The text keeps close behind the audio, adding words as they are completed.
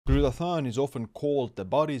Glutathione is often called the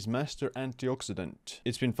body's master antioxidant.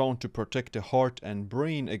 It's been found to protect the heart and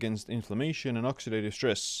brain against inflammation and oxidative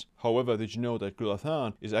stress. However, did you know that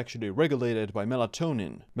glutathione is actually regulated by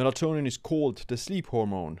melatonin? Melatonin is called the sleep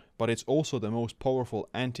hormone, but it's also the most powerful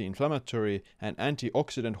anti-inflammatory and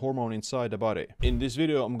antioxidant hormone inside the body. In this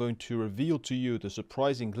video, I'm going to reveal to you the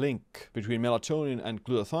surprising link between melatonin and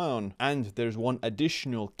glutathione, and there's one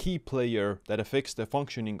additional key player that affects the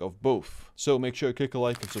functioning of both. So make sure you click a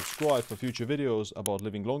like and subscribe for future videos about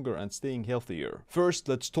living longer and staying healthier. First,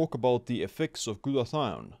 let's talk about the effects of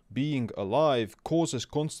glutathione. Being alive causes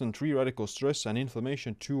constant free radical stress and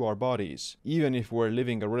inflammation to our bodies. Even if we're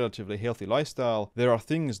living a relatively healthy lifestyle, there are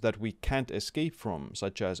things that we can't escape from,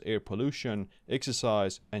 such as air pollution,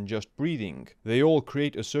 exercise, and just breathing. They all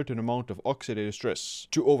create a certain amount of oxidative stress.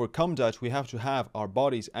 To overcome that, we have to have our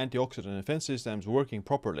body's antioxidant defense systems working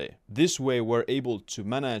properly. This way, we're able to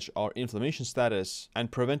manage our inflammation status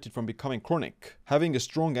and prevent it from becoming chronic. Having a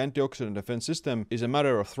strong antioxidant defense system is a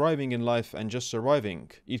matter of thriving in life and just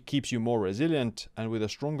surviving. It keeps you more resilient and with a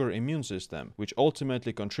stronger immune system, which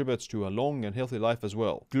ultimately contributes to a long and healthy life as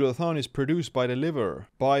well. Glutathione is produced by the liver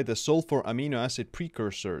by the sulfur amino acid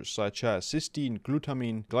precursors such as cysteine,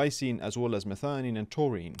 glutamine, glycine, as well as methionine and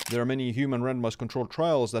taurine. There are many human randomized controlled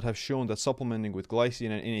trials that have shown that supplementing with glycine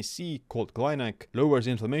and NAC, called Glynac, lowers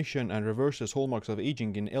inflammation and reverses hallmarks of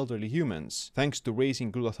aging in elderly humans, thanks to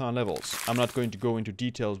raising glutathione levels. I'm not going to go into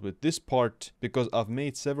details with this part because I've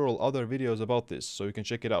made several other videos about this, so you can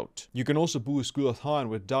check it out. You can also boost glutathione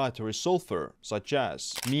with dietary sulfur, such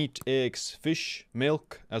as meat, eggs, fish,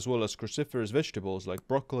 milk, as well as cruciferous vegetables like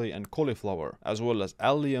broccoli and cauliflower, as well as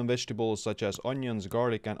allium vegetables such as onions,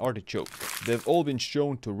 garlic, and artichoke. They've all been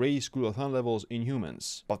shown to raise glutathione levels in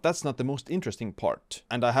humans. But that's not the most interesting part,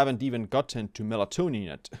 and I haven't even gotten to melatonin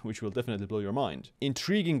yet, which will definitely blow your mind.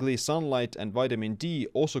 Intriguingly, sunlight and vitamin D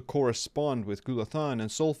also correspond with glutathione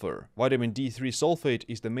and sulfur. Vitamin D3 sulfate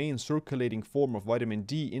is the main circulating form of vitamin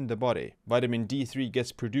D in the body. Vitamin D3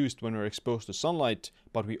 gets produced when we're exposed to sunlight,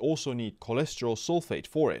 but we also need cholesterol sulfate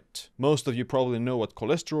for it. Most of you probably know what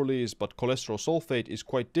cholesterol is, but cholesterol sulfate is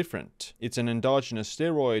quite different. It's an endogenous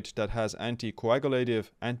steroid that has anticoagulative,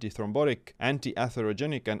 antithrombotic,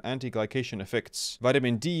 anti-atherogenic, and anti-glycation effects.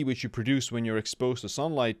 Vitamin D, which you produce when you're exposed to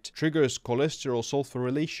sunlight, triggers cholesterol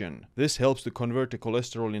sulfurylation. This helps to convert the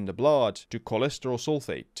cholesterol in the blood to cholesterol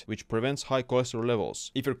sulfate, which prevents high cholesterol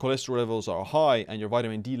levels. If your cholesterol levels are high and your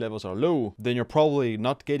vitamin D levels are low, then you're probably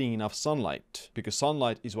not getting enough sunlight, because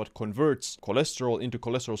sunlight is what converts cholesterol into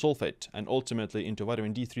cholesterol sulfate and ultimately into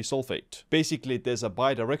vitamin D3 sulfate. Basically, there's a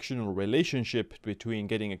bidirectional relationship between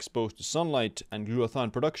getting exposed to sunlight and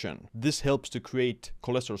glutathione production. This helps to create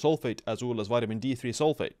cholesterol sulfate as well as vitamin D3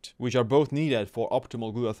 sulfate, which are both needed for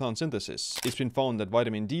optimal glutathione synthesis. It's been found that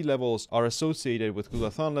vitamin D levels are associated with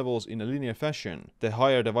glutathione levels in a linear fashion. The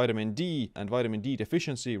higher the vitamin D, and vitamin D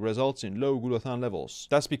deficiency results in low glutathione levels.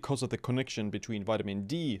 That's because of the connection between vitamin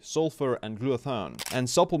D, sulfur, and glutathione. And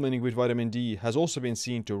supplementing with vitamin D has also been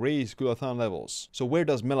seen to raise glutathione levels. So where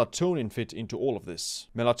does melatonin fit into all of this?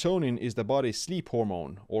 Melatonin is the body's sleep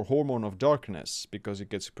hormone, or hormone of darkness, because it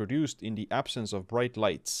gets produced in the absence of bright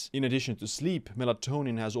lights. In addition to sleep,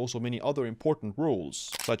 melatonin has also many other important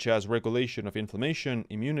roles, such as regulation of inflammation,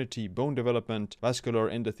 immunity, bone development, vascular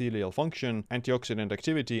endothelial function, antioxidant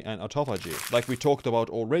activity, and autophagy. Like we talked about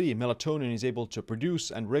already, melatonin is able to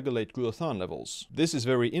produce and regulate glutathione levels. This is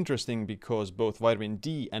very interesting because both vitamin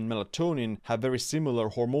D and melatonin have very similar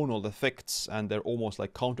hormonal effects, and they're almost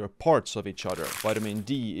like counterparts of each other. Vitamin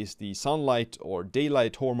D is the sunlight or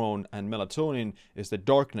daylight hormone, and melatonin is the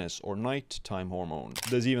darkness or nighttime hormone.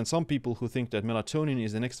 There's even some people who think that melatonin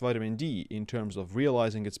is the next vitamin D in terms of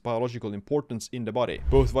realizing its biological importance in the body.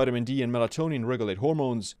 Both vitamin D and melatonin regulate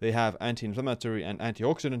hormones, they have anti-inflammatory and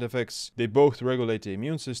antioxidant effects, they both regulate the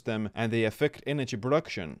immune system, and they affect energy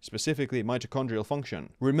production, specifically mitochondrial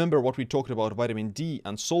function. Remember what we talked about vitamin D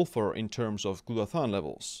and sulfur in terms of glutathione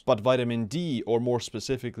levels. But vitamin D, or more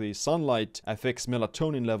specifically sunlight, affects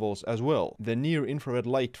melatonin levels as well. The near-infrared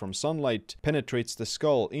light from sunlight penetrates the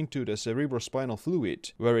skull into the cerebrospinal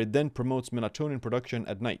fluid, where it then promotes melatonin production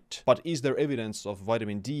at night. But is there evidence of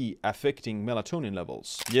vitamin D affecting melatonin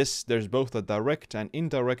levels? Yes, there's both a direct and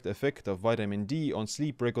indirect effect of vitamin D on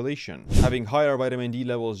sleep regulation. Having higher vitamin D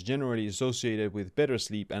levels generally associated with better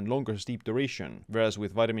sleep and longer sleep duration. production, whereas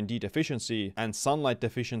with vitamin D deficiency and sunlight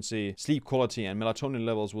deficiency, sleep quality and melatonin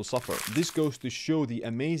levels will suffer. This goes to show the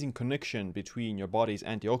amazing connection between your body's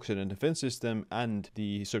antioxidant defense system and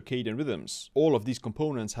the circadian rhythms. All of these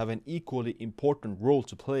components have an equally important role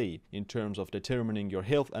to play in terms of determining your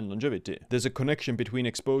health and longevity. There's a connection between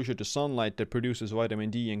exposure to sunlight that produces vitamin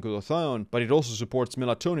D and glutathione, but it also supports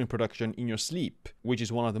melatonin production in your sleep, which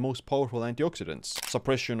is one of the most powerful antioxidants.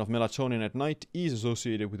 Suppression of melatonin at night is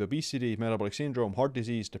associated with obesity, metabolic syndrome, heart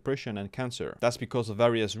disease, depression, and cancer. That's because of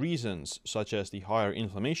various reasons, such as the higher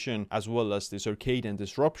inflammation as well as the circadian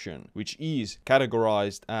disruption, which is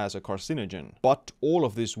categorized as a carcinogen. But all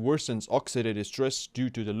of this worsens oxidative stress due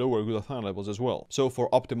to the lower glutathione levels as well. So for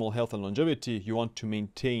optimal health and longevity, you want to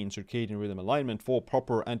maintain circadian rhythm alignment for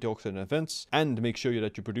proper antioxidant events and make sure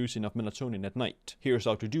that you produce enough melatonin at night. Here's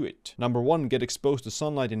how to do it. Number 1, get exposed to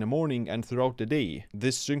sunlight in the morning and throughout the day.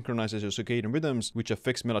 This synchronizes your circadian rhythms, which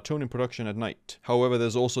affects melatonin production at night. However,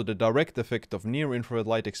 there's also the direct effect of near-infrared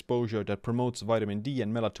light exposure that promotes vitamin D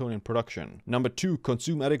and melatonin production. Number 2,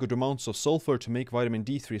 consume adequate amounts of sulfur to make vitamin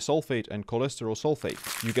D3 sulfate and cholesterol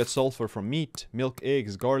sulfate. You get sulfur from meat, milk,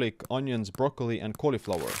 eggs, garlic, onions, broccoli, and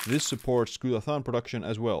cauliflower. This supports glutathione production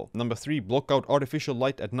as well. Number 3, block out artificial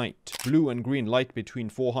light at night. Blue and green light between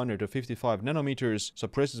 400 to 55 nanometers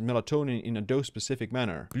suppresses melatonin in a dose-specific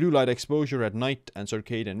manner. Blue light exposure at night and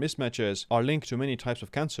circadian mismatches are linked to many types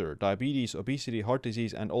of cancer, diabetes, obesity, heart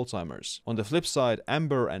disease, and Alzheimer's. On the flip side,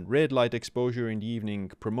 amber and red light exposure in the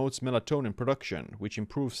evening promotes melatonin production, which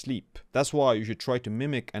improves sleep. That's why you should try to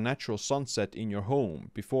mimic a natural sunset in your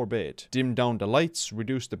home before bed. Dim down the lights,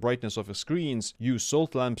 reduce the brightness of your screens, use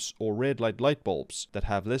salt lamps or red light bulbs that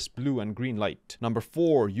have less blue and green light. Number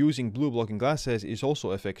 4, using blue blocking glasses is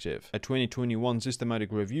also effective. A 2021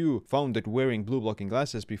 systematic review found that wearing blue blocking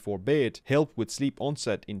glasses before bed helped with sleep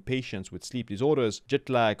onset in patients with sleep disorders, jet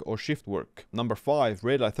lag, or shift work. Number 5,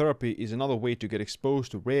 red light therapy is another way to get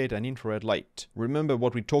exposed to red and infrared light. Remember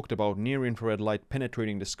what we talked about near-infrared light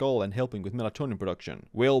penetrating the skull and helping with melatonin production?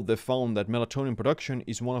 Well, they found that melatonin production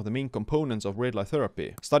is one of the main components of red light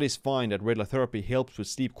therapy. Studies find that red light therapy helps with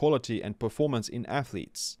sleep quality and performance in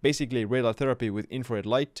athletes. Basically, red light therapy with infrared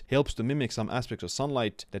light helps to mimic some aspects of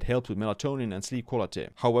sunlight that helps with melatonin and sleep quality.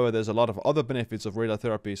 However, there's a lot of other benefits of red light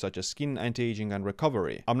therapy such as skin anti-aging and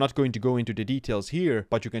recovery. I'm not going to go into the details here,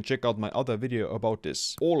 but you can check out my other video about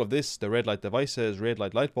this. All of this, the red light devices, red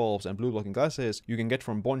light bulbs, and blue blocking glasses, you can get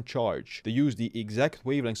from Bond Charge. They use the exact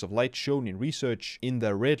wavelengths of light shown in research in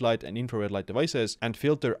their red light and infrared light devices and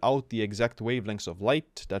filter out the exact wavelengths of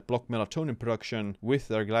light that block melatonin production with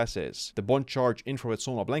their glasses. The Bond Charge infrared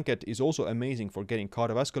sauna blanket is also amazing for getting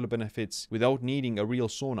cardiovascular benefits without needing a real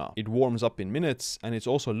sauna. It warms up in minutes and it's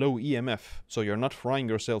also low EMF, so you're not frying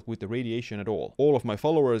yourself with the radiation at all. All of my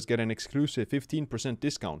followers get an exclusive 15%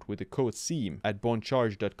 discount with the code SEAM at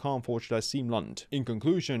bondcharge.com/SEAMLUND. In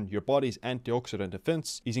conclusion, your body's antioxidant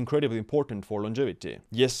defense is incredibly important for longevity.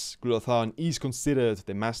 Yes, glutathione is considered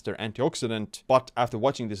the master antioxidant, but after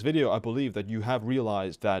watching this video, I believe that you have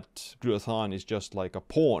realized that glutathione is just like a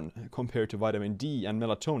pawn compared to vitamin D and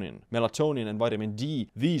melatonin. Melatonin and vitamin D,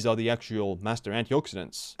 these are the actual master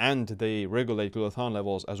antioxidants, and they regulate glutathione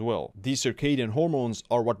levels as well. These circadian hormones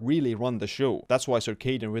are what really run the show. That's why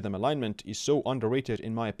circadian rhythm alignment is so underrated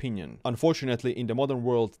in my opinion. Unfortunately, in the modern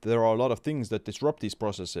world, there are a lot of things that disrupt these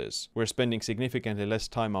processes. We're spending significantly less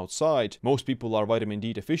time outside. Most people are vitamin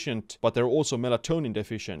D deficient, but they're also melatonin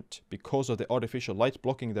deficient because of the artificial light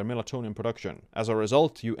blocking their melatonin production. As a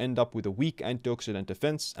result, you end up with a weak antioxidant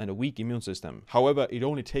defense and a weak immune system. However, it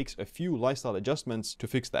only takes a few lifestyle adjustments to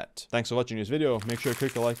fix that. Thanks for watching this video. Make sure to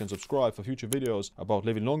click the like and subscribe for future videos about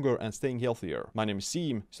living longer and staying healthier. My name is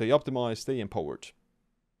Seam. Stay optimized, stay empowered.